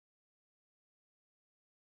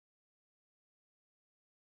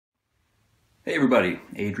Hey everybody,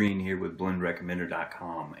 Adrian here with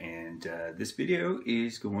blendrecommender.com, and this video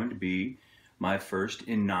is going to be my first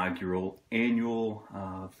inaugural annual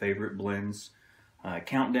favorite blends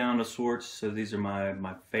countdown of sorts. So these are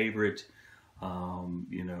my favorite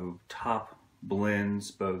top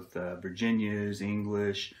blends, both Virginias,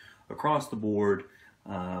 English, across the board.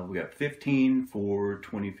 We got 15 for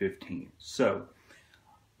 2015. So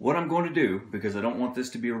what I'm going to do, because I don't want this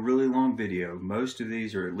to be a really long video, most of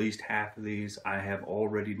these, or at least half of these, I have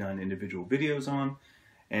already done individual videos on,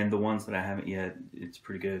 and the ones that I haven't yet, it's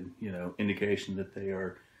pretty good, indication that they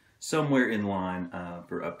are somewhere in line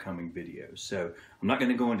for upcoming videos. So I'm not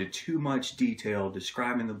going to go into too much detail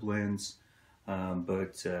describing the blends,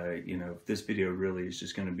 but this video really is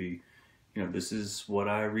just going to be, this is what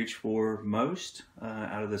I reach for most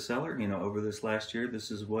out of the cellar. Over this last year, this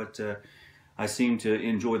is what I seem to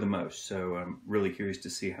enjoy the most. So I'm really curious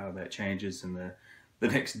to see how that changes in the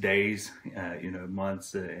next days,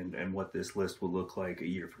 months, and what this list will look like a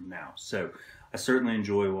year from now. So I certainly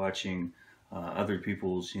enjoy watching other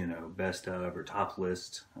people's, best of or top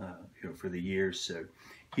list, for the year. So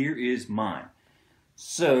here is mine.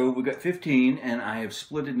 So we got 15, and I have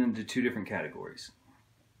split it into two different categories.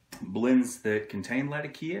 Blends that contain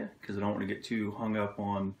Latakia, because I don't want to get too hung up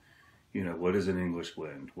on what is an English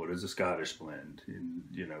blend? What is a Scottish blend? And,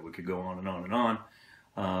 we could go on and on and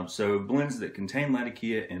on. So blends that contain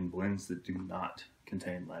Latakia and blends that do not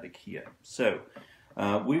contain Latakia. So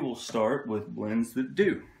we will start with blends that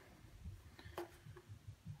do.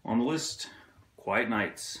 On the list, Quiet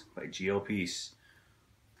Nights by GL Peace.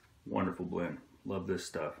 Wonderful blend. Love this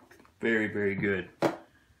stuff. Very, very good.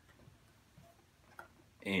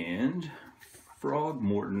 And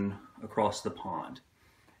Frogmorton Across the Pond.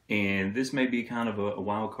 And this may be kind of a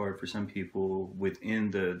wild card for some people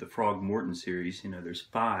within the Frogmorton series. There's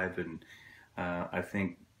 5, and I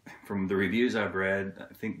think from the reviews I've read,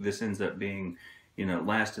 I think this ends up being,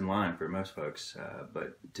 last in line for most folks.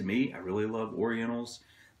 But to me, I really love Orientals.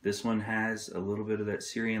 This one has a little bit of that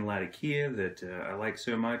Syrian Latakia that I like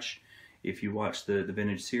so much. If you watch the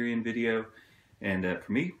Vintage Syrian video, and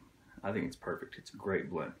for me, I think it's perfect. It's a great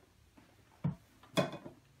blend.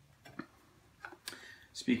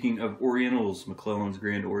 Speaking of Orientals, McClelland's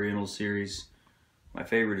Grand Oriental series, my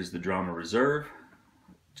favorite is the Drama Reserve.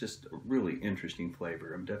 Just a really interesting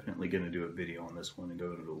flavor. I'm definitely going to do a video on this one and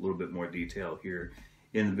go into a little bit more detail here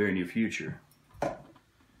in the very near future.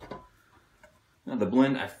 Now, the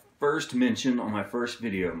blend I first mentioned on my first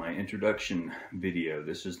video, my introduction video,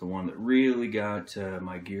 this is the one that really got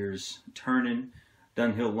my gears turning.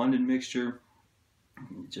 Dunhill London Mixture,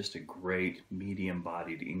 just a great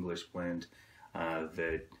medium-bodied English blend.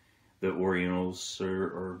 That the Orientals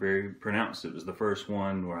are very pronounced. It was the first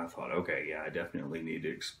one where I thought, okay, yeah, I definitely need to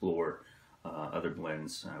explore other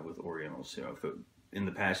blends with Orientals. So in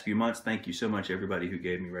the past few months, thank you so much everybody who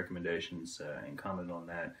gave me recommendations and commented on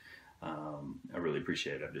that. I really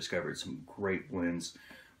appreciate it. I've discovered some great blends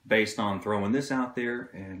based on throwing this out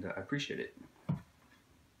there, and I appreciate it.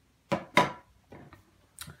 It's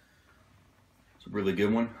a really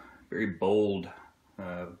good one. Very bold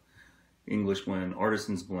English blend,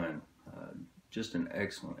 Artisan's Blend. Just an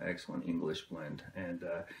excellent, excellent English blend. And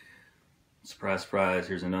surprise, surprise,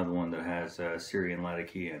 here's another one that has Syrian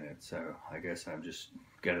Latakia in it. So I guess I've just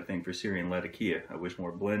got a thing for Syrian Latakia. I wish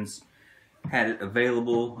more blends had it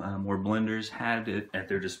available, more blenders had it at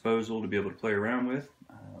their disposal to be able to play around with,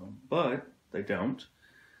 but they don't.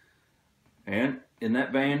 And in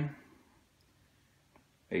that vein,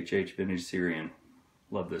 HH Vintage Syrian.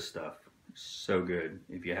 Love this stuff. So good.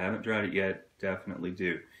 If you haven't tried it yet, definitely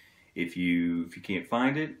do. If you can't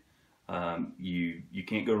find it, you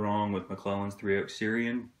can't go wrong with McClelland's Three Oaks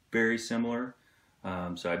Syrian. Very similar.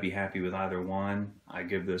 So I'd be happy with either one. I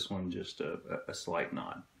give this one just a slight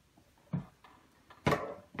nod.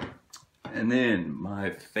 And then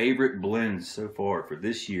my favorite blend so far for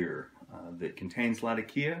this year that contains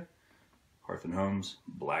Latakia, Hearth & Home's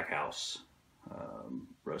Black House.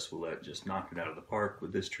 Russ Willett just knocked it out of the park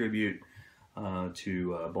with this tribute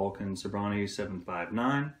to Balkan Sobranie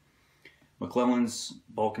 759. McClelland's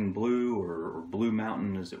Balkan Blue, or Blue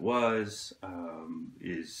Mountain as it was,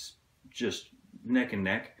 is just neck and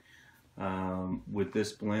neck with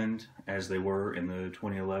this blend, as they were in the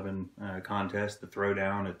 2011 contest, the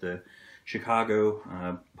throwdown at the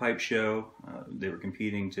Chicago Pipe Show. They were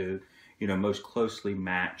competing to, most closely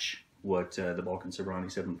match what the Balkan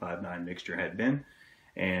Sobranie 759 mixture had been.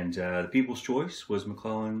 And the people's choice was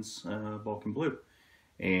McClelland's Balkan Blue.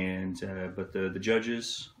 And but the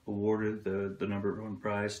judges awarded the #1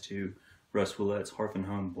 prize to Russ Willett's Hearth &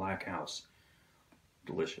 Home Black House.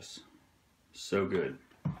 Delicious. So good.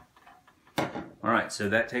 All right, so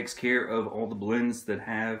that takes care of all the blends that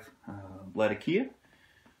have Latakia.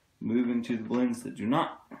 Moving to the blends that do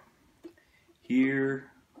not.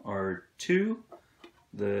 Here are two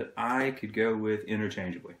that I could go with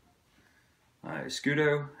interchangeably.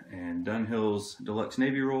 Escudo and Dunhill's Deluxe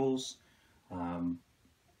Navy Rolls.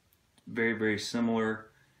 Very, very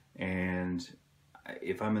similar. And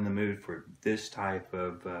if I'm in the mood for this type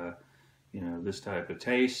of, this type of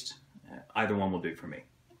taste, either one will do for me.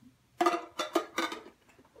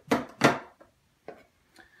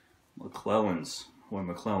 McClellan's. Well,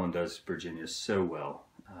 McClellan does Virginia so well.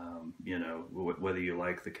 Whether you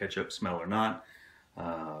like the ketchup smell or not,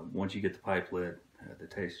 once you get the pipe lit, the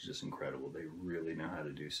taste is just incredible. They really know how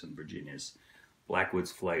to do some Virginias.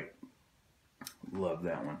 Blackwood's Flight, love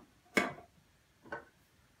that one.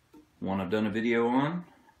 One I've done a video on.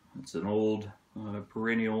 It's an old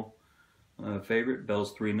perennial favorite,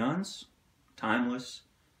 Bell's Three Nuns. Timeless,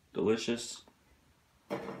 delicious.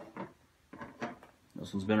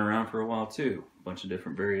 This one's been around for a while too. A bunch of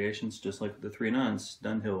different variations, just like the Three Nuns.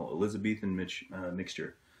 Dunhill Elizabethan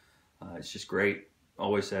mixture. It's just great.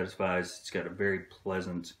 Always satisfies. It's got a very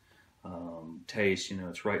pleasant taste.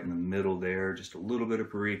 It's right in the middle there. Just a little bit of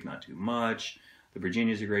Perique, not too much. The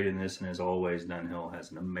Virginias are great in this, and as always, Dunhill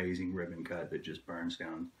has an amazing ribbon cut that just burns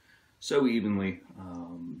down so evenly.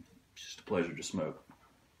 Just a pleasure to smoke.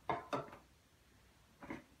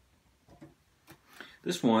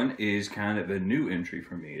 This one is kind of a new entry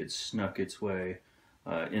for me. It's snuck its way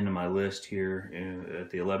into my list here at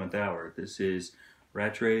the 11th hour. This is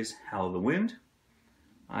Rattray's Howl of the Wind.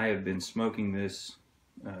 I have been smoking this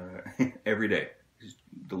every day. It's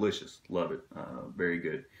delicious. Love it. Very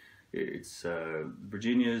good. It's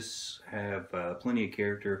Virginias have plenty of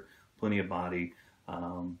character, plenty of body,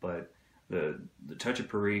 but the touch of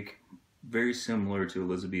Perique, very similar to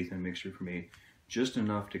Elizabethan mixture for me. Just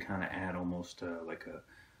enough to kind of add almost like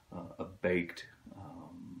a baked,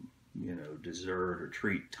 dessert or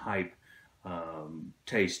treat type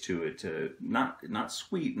taste to it. Not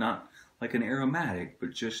sweet, not like an aromatic,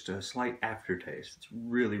 but just a slight aftertaste. It's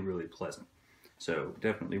really, really pleasant. So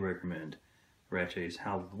definitely recommend Rattray's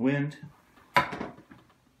Howl of the Wind.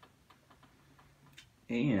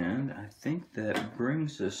 And I think that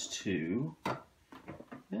brings us to,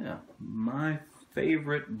 my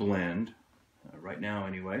favorite blend, right now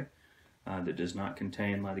anyway, that does not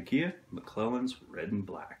contain Latakia, McClellan's Red and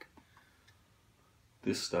Black.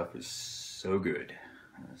 This stuff is so good.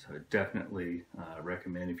 So I definitely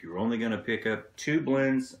recommend, if you're only going to pick up two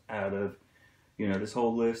blends out of this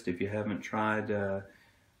whole list, if you haven't tried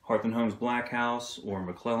Hearth and Home's Black House or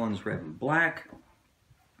McClellan's Red and Black,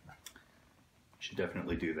 you should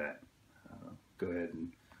definitely do that. Go ahead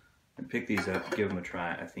and pick these up, give them a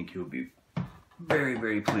try. I think you'll be very,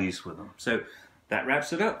 very pleased with them. So that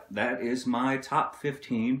wraps it up. That is my top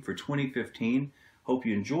 15 for 2015. Hope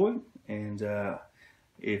you enjoyed, and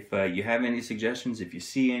if you have any suggestions, if you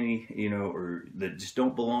see any, or that just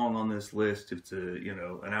don't belong on this list, if it's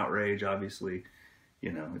an outrage, obviously,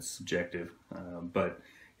 it's subjective. But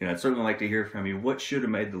I'd certainly like to hear from you. What should have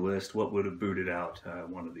made the list? What would have booted out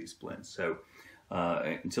one of these blends? So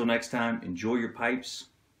until next time, enjoy your pipes.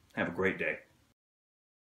 Have a great day.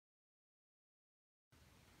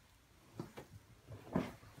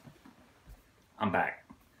 I'm back.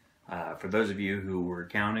 For those of you who were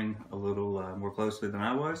counting a little more closely than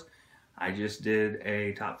I was, I just did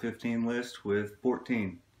a top 15 list with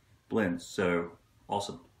 14 blends, so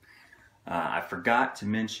awesome. I forgot to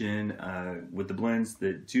mention with the blends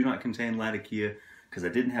that do not contain Latakia, because I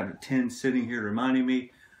didn't have a 10 sitting here reminding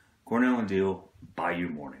me, Cornell and Diehl Bayou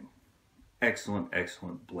Morning. Excellent,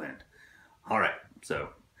 excellent blend. All right, so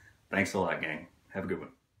thanks a lot, gang. Have a good one.